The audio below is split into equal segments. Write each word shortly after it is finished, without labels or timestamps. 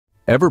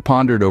Ever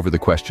pondered over the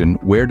question,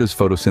 where does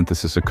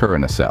photosynthesis occur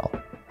in a cell?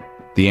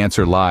 The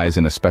answer lies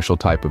in a special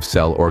type of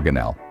cell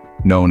organelle,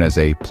 known as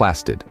a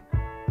plastid.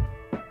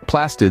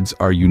 Plastids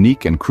are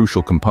unique and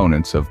crucial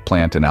components of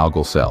plant and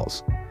algal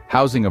cells,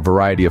 housing a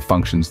variety of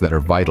functions that are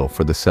vital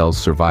for the cell's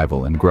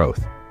survival and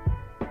growth.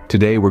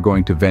 Today we're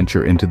going to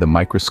venture into the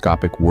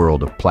microscopic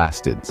world of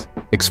plastids,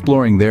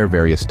 exploring their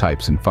various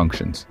types and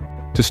functions.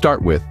 To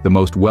start with, the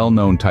most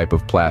well-known type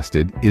of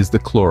plastid is the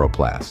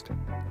chloroplast.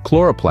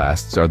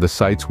 Chloroplasts are the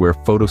sites where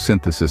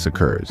photosynthesis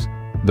occurs,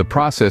 the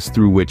process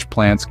through which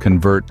plants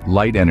convert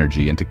light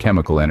energy into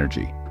chemical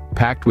energy,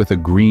 packed with a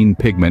green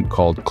pigment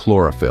called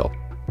chlorophyll.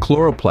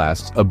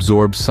 Chloroplasts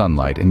absorb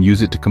sunlight and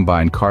use it to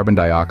combine carbon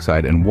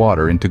dioxide and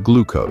water into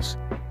glucose,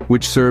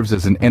 which serves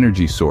as an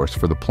energy source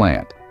for the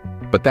plant.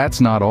 But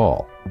that's not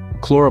all.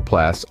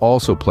 Chloroplasts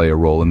also play a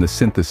role in the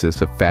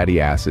synthesis of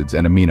fatty acids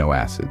and amino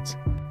acids.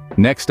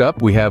 Next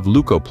up, we have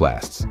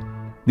leucoplasts.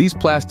 These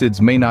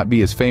plastids may not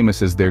be as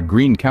famous as their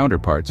green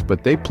counterparts,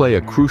 but they play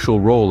a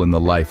crucial role in the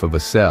life of a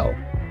cell.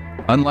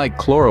 Unlike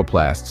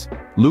chloroplasts,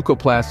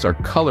 leucoplasts are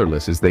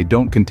colorless as they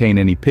don't contain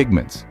any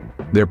pigments.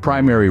 Their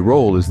primary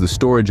role is the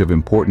storage of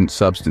important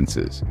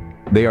substances.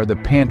 They are the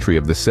pantry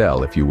of the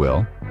cell, if you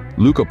will.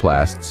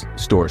 Leucoplasts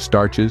store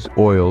starches,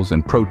 oils,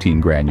 and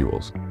protein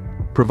granules,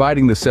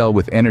 providing the cell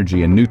with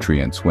energy and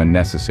nutrients when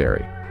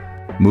necessary.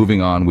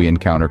 Moving on, we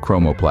encounter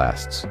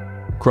chromoplasts.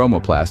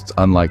 Chromoplasts,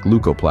 unlike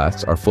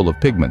leucoplasts, are full of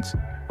pigments,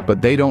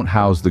 but they don't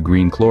house the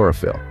green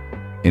chlorophyll.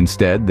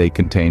 Instead, they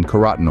contain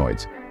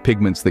carotenoids,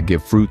 pigments that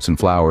give fruits and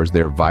flowers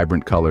their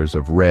vibrant colors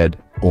of red,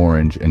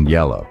 orange, and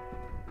yellow.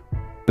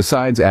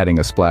 Besides adding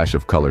a splash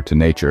of color to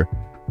nature,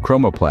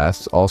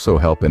 chromoplasts also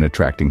help in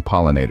attracting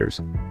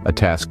pollinators, a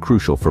task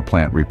crucial for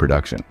plant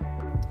reproduction.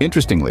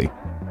 Interestingly,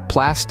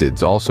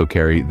 plastids also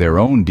carry their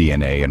own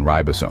DNA and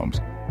ribosomes,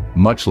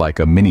 much like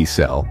a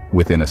mini-cell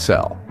within a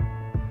cell.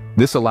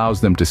 This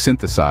allows them to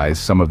synthesize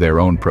some of their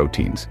own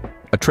proteins,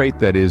 a trait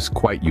that is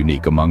quite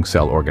unique among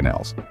cell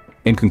organelles.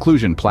 In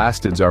conclusion,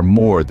 plastids are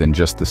more than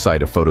just the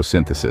site of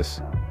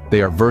photosynthesis.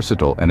 They are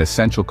versatile and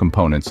essential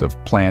components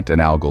of plant and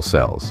algal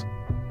cells.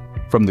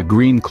 From the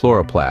green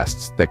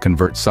chloroplasts that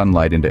convert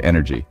sunlight into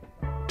energy,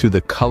 to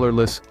the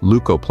colorless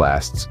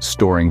leucoplasts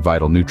storing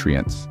vital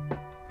nutrients,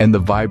 and the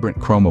vibrant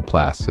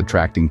chromoplasts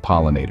attracting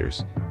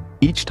pollinators.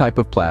 Each type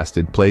of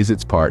plastid plays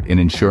its part in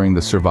ensuring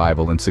the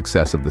survival and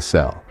success of the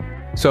cell.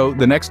 So,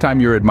 the next time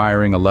you're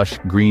admiring a lush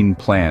green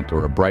plant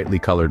or a brightly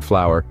colored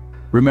flower,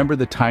 remember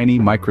the tiny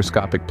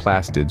microscopic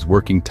plastids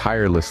working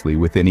tirelessly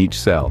within each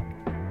cell.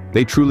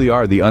 They truly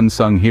are the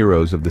unsung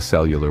heroes of the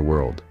cellular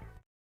world.